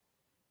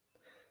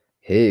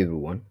Hey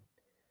everyone,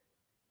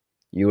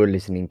 you are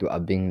listening to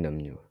Abing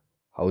Namnu,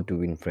 How to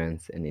Win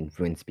Friends and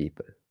Influence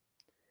People.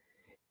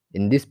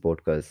 In this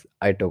podcast,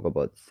 I talk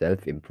about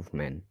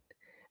self-improvement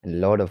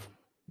and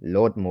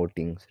lot more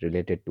things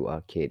related to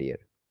our career.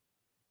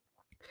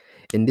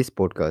 In this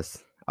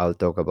podcast, I'll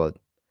talk about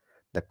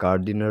the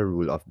cardinal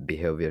rule of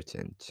behavior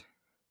change.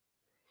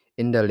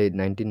 In the late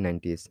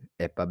 1990s,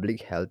 a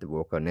public health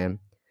worker named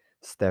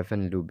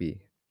Stephen Luby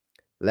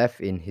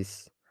left in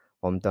his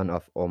hometown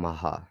of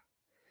Omaha,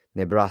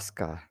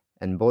 Nebraska,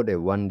 and bought a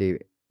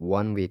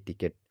one-way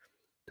ticket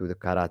to the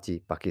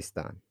Karachi,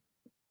 Pakistan.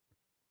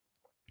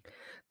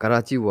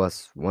 Karachi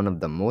was one of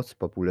the most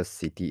populous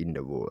cities in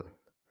the world.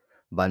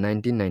 By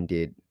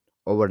 1998,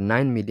 over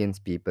 9 million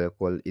people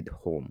called it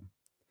home.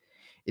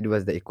 It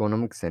was the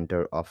economic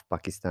center of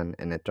Pakistan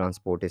and a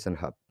transportation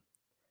hub,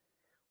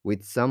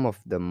 with some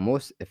of the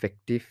most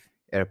effective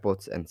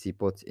airports and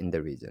seaports in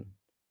the region.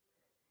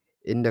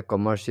 In the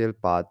commercial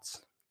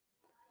parts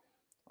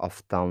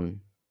of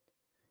town,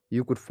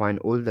 you could find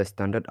all the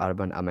standard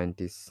urban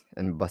amenities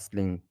and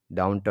bustling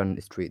downtown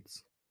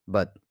streets.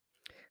 But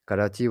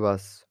Karachi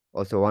was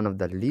also one of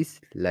the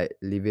least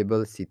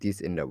livable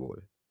cities in the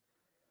world.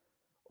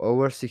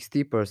 Over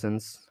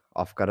 60%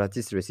 of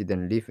Karachi's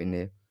residents live in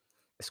a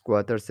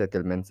squatter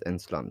settlements and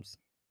slums.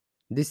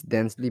 These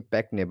densely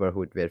packed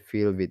neighborhoods were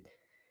filled with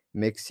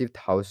makeshift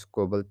houses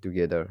cobbled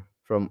together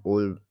from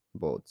old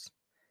boats,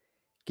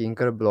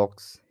 clinker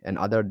blocks, and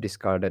other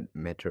discarded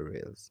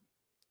materials.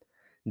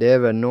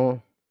 There were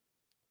no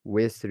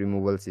waste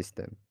removal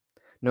system,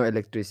 no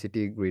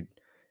electricity grid,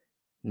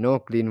 no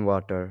clean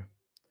water,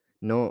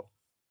 no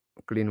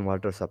clean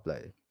water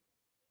supply.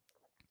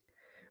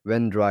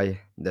 When dry,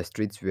 the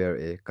streets were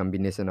a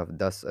combination of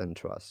dust and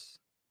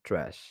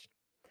trash.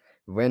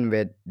 When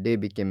wet, they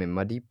became a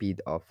muddy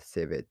pit of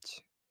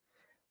sewage.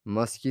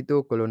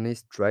 Mosquito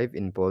colonies thrive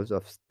in pools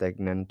of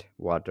stagnant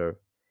water,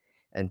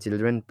 and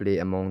children play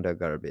among the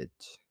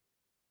garbage.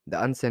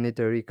 The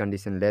unsanitary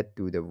condition led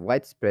to the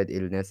widespread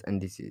illness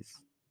and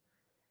disease.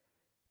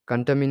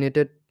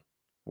 Contaminated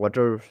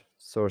water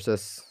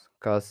sources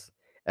cause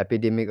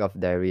epidemic of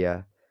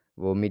diarrhea,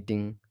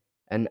 vomiting,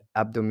 and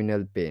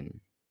abdominal pain.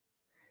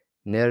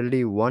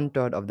 Nearly one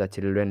third of the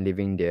children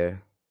living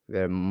there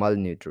were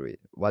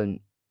malnourished.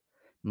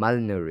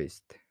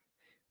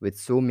 With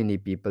so many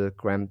people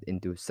cramped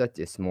into such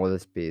a small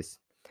space,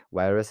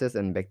 viruses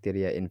and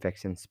bacteria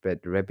infections spread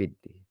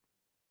rapidly.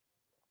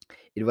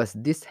 It was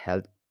this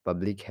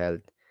public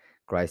health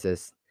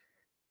crisis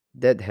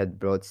that had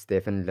brought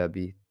Stephen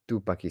Labi to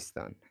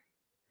Pakistan.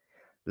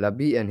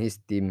 Labi and his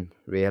team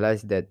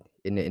realized that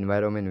in an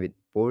environment with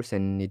poor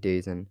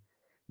sanitation,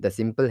 the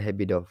simple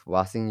habit of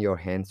washing your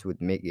hands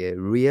would make a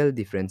real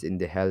difference in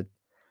the health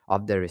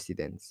of the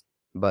residents.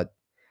 But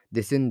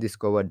they soon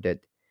discovered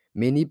that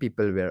many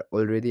people were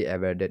already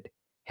aware that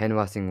hand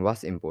washing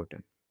was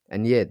important.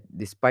 And yet,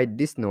 despite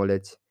this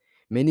knowledge,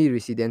 many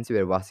residents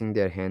were washing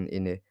their hands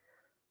in a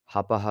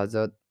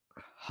haphazard,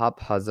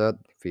 haphazard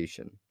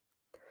fashion.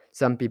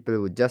 Some people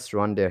would just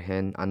run their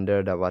hand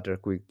under the water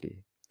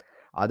quickly.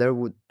 Others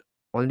would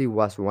only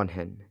wash one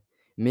hand.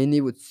 Many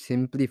would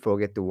simply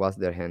forget to wash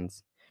their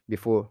hands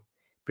before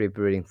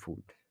preparing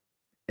food.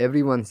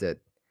 Everyone said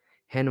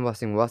hand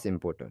washing was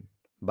important,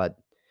 but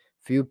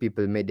few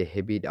people made a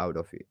habit out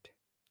of it.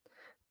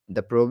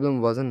 The problem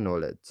wasn't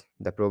knowledge,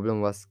 the problem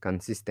was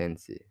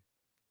consistency.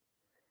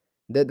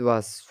 That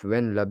was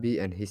when Labi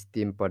and his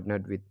team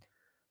partnered with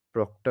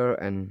Procter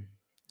and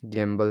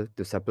Gamble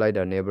to supply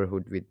the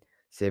neighborhood with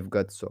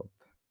Safeguard soap.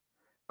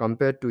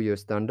 Compared to your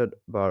standard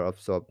bar of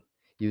soap,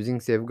 using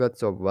Safeguard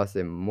soap was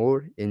a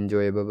more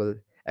enjoyable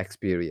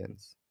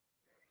experience.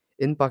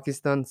 In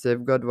Pakistan,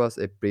 Safeguard was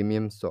a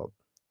premium soap.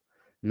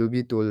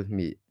 Luby told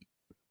me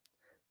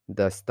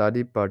the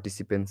study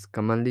participants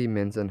commonly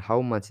mentioned how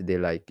much they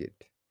like it.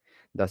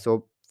 The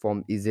soap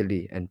formed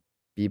easily, and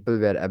people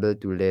were able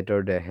to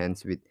lather their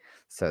hands with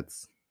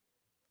suds.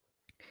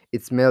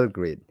 It smelled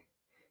great.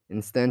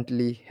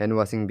 Instantly, hand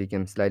washing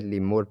became slightly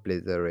more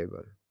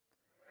pleasurable.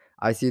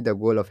 I see the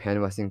goal of hand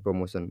washing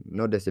promotion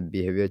not as a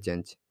behavior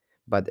change,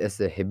 but as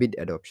a habit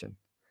adoption.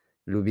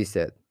 Luby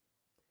said,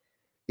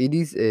 it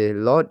is a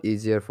lot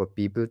easier for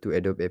people to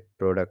adopt a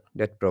product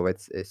that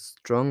provides a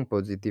strong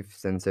positive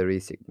sensory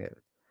signal.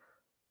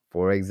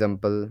 For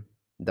example,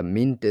 the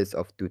mint taste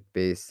of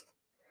toothpaste,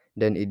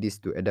 than it is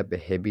to adopt a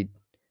habit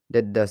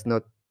that does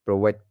not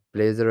provide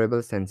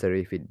pleasurable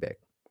sensory feedback,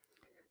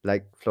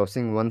 like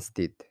flossing one's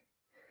teeth.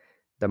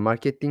 The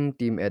marketing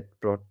team at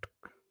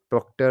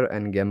Procter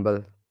and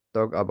Gamble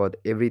talk about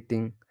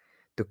everything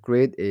to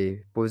create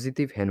a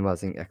positive hand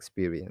washing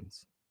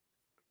experience.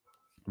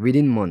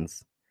 Within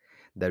months,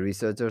 the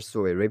researchers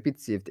saw a rapid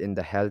shift in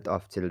the health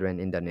of children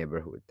in the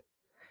neighborhood.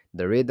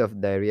 The rate of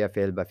diarrhea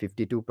fell by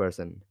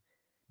 52%,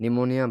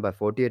 pneumonia by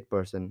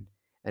 48%,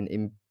 and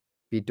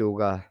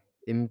impetigo,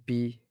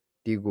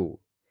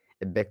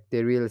 a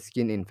bacterial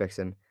skin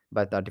infection,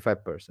 by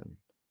 35%.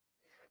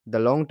 The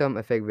long-term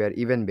effects were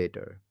even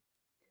better.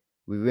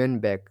 We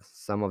went back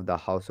some of the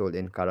household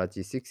in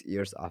Karachi 6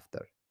 years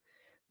after.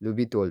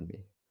 Luby told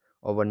me.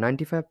 Over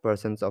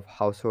 95% of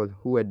households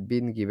who had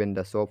been given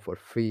the soap for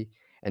free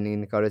and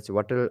encouraged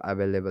water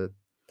available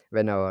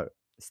when our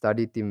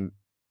study team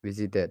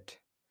visited.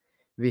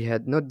 We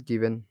had not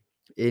given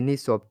any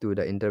soap to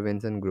the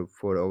intervention group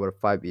for over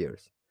 5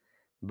 years,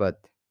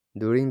 but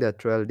during the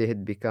trial they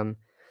had become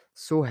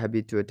so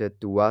habituated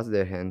to wash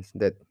their hands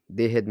that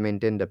they had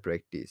maintained the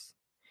practice.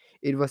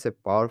 It was a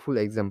powerful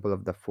example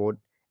of the fourth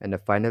and the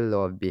final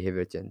law of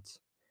behavior change.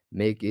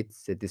 Make it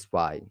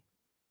satisfying.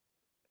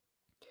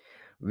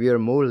 We are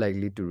more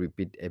likely to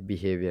repeat a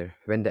behavior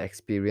when the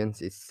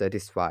experience is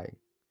satisfying.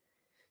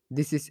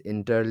 This is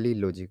entirely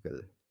logical.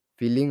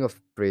 Feeling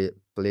of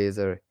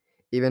pleasure,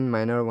 even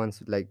minor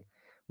ones like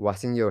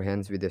washing your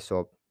hands with a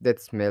soap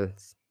that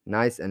smells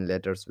nice and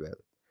letters well,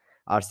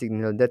 are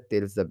signal that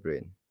tells the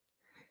brain,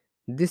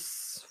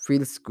 this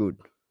feels good.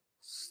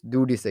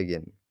 Do this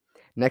again.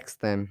 Next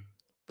time,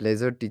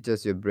 pleasure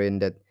teaches your brain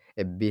that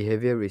a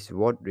behavior is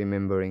worth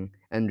remembering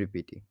and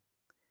repeating.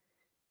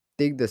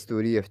 Take the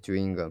story of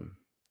chewing gum.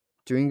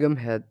 Chewing gum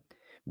had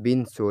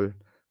been sold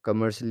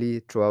commercially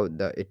throughout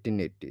the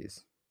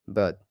 1880s,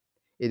 but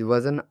it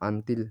wasn't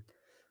until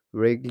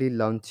Wrigley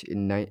launched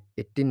in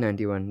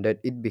 1891 that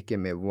it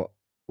became a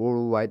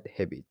worldwide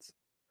habit.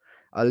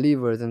 Early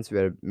versions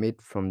were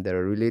made from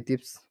their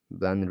relatives'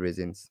 bland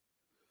resins,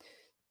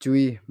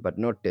 chewy but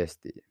not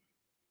tasty.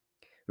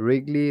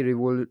 Wrigley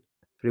revolun,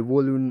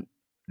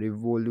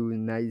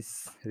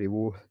 revolutionized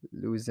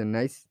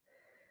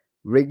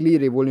Wrigley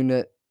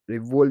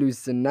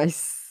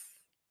revolutionized.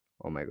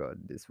 Oh my god,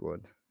 this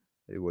word.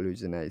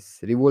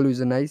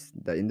 Revolutionize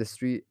the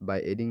industry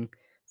by adding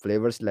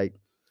flavors like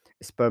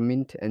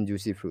spearmint and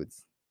juicy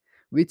fruits,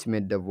 which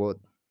made the word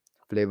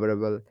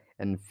flavorable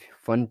and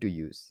fun to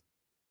use.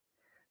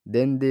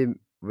 Then they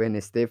went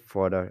a step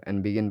further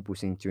and began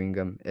pushing chewing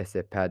gum as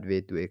a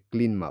pathway to a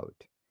clean mouth.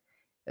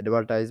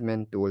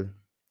 Advertisement told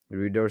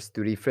readers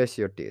to refresh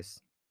your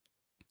taste.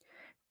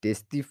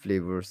 Tasty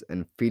flavors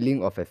and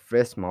feeling of a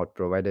fresh mouth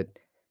provided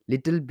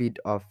little bit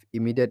of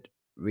immediate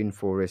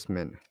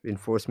reinforcement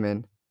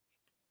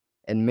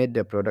and made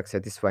the product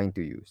satisfying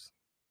to use.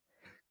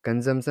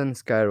 Consumption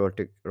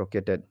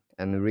skyrocketed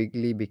and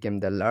Wrigley became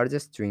the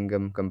largest chewing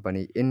gum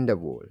company in the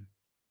world.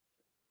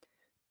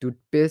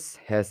 Toothpaste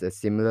has a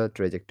similar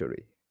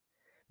trajectory.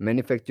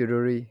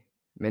 Manufacturer-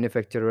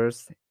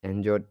 Manufacturers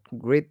enjoyed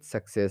great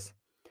success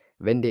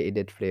when they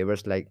added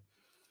flavors like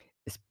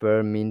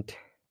spearmint,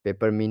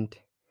 peppermint,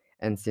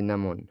 and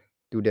cinnamon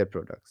to their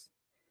products.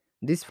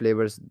 These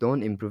flavors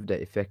don't improve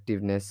the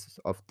effectiveness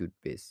of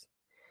toothpaste.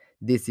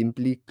 They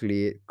simply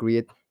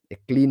create a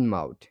clean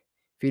mouth,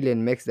 feel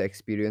and makes the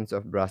experience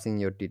of brushing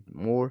your teeth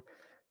more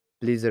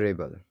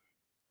pleasurable.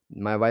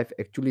 My wife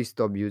actually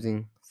stopped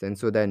using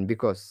Sensodyne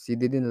because she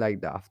didn't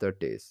like the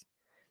aftertaste.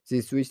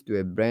 She switched to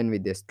a brand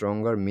with a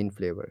stronger mint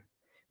flavor,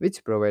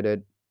 which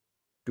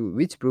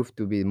proved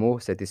to be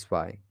more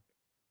satisfying.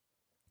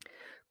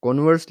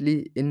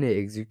 Conversely,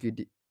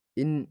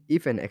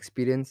 if an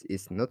experience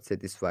is not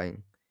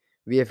satisfying,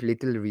 we have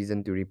little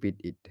reason to repeat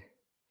it.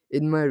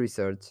 In my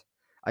research,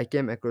 I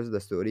came across the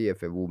story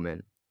of a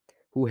woman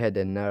who had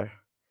a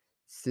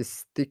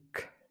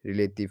narcissistic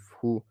relative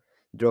who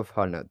drove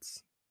her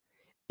nuts.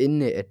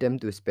 In an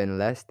attempt to spend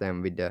less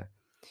time with the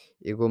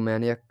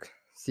egomaniac,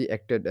 she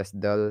acted as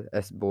dull,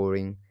 as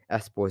boring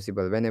as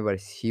possible whenever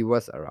he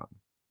was around.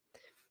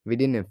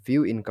 Within a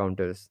few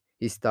encounters,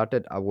 he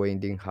started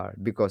avoiding her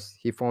because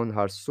he found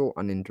her so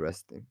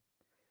uninteresting.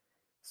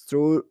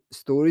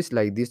 Stories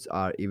like this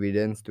are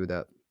evidence to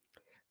the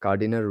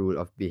cardinal rule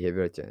of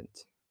behavior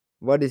change.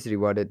 What is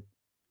rewarded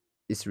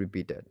is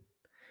repeated.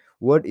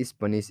 What is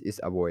punished is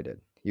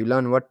avoided. You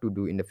learn what to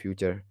do in the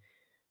future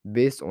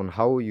based on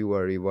how you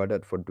were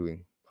rewarded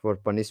for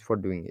punished for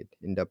doing it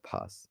in the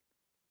past.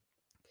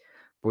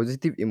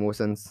 Positive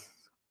emotions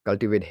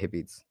cultivate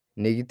habits.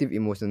 Negative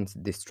emotions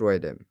destroy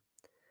them.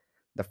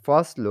 The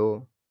first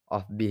law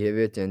of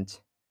behavior change,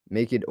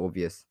 make it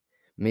obvious,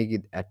 make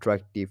it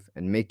attractive,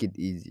 and make it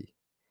easy,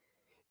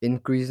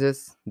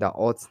 increases the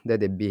odds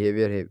that a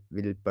behavior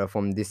will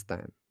perform this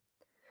time.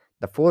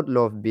 The fourth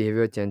law of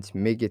behavior change,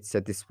 make it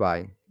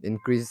satisfying,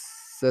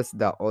 increases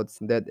the odds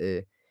that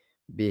a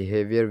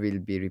behavior will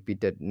be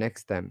repeated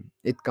next time.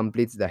 It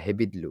completes the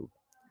habit loop.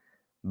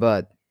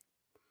 But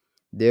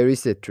there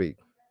is a trick.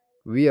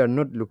 We are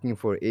not looking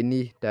for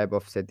any type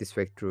of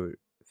satisfaction.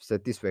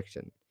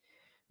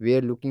 We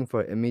are looking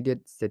for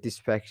immediate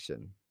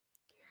satisfaction.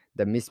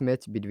 The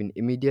mismatch between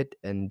immediate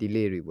and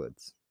delay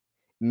rewards.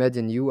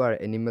 Imagine you are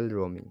animal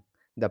roaming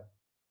the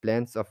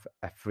plains of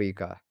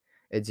Africa,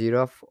 a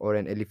giraffe or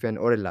an elephant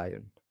or a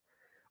lion.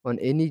 On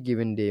any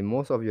given day,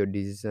 most of your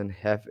decisions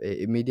have an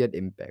immediate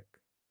impact.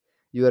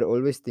 You are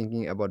always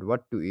thinking about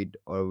what to eat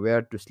or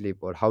where to sleep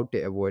or how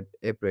to avoid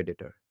a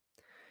predator.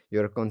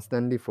 You are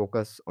constantly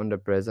focused on the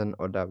present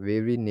or the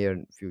very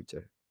near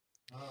future.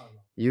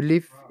 You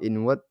live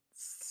in what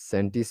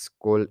scientists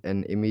call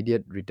an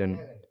immediate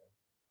return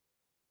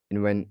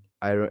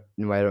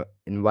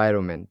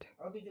environment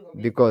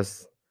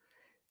because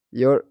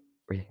your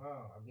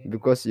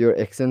because your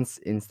actions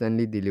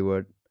instantly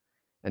delivered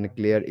and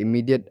clear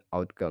immediate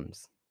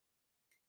outcomes.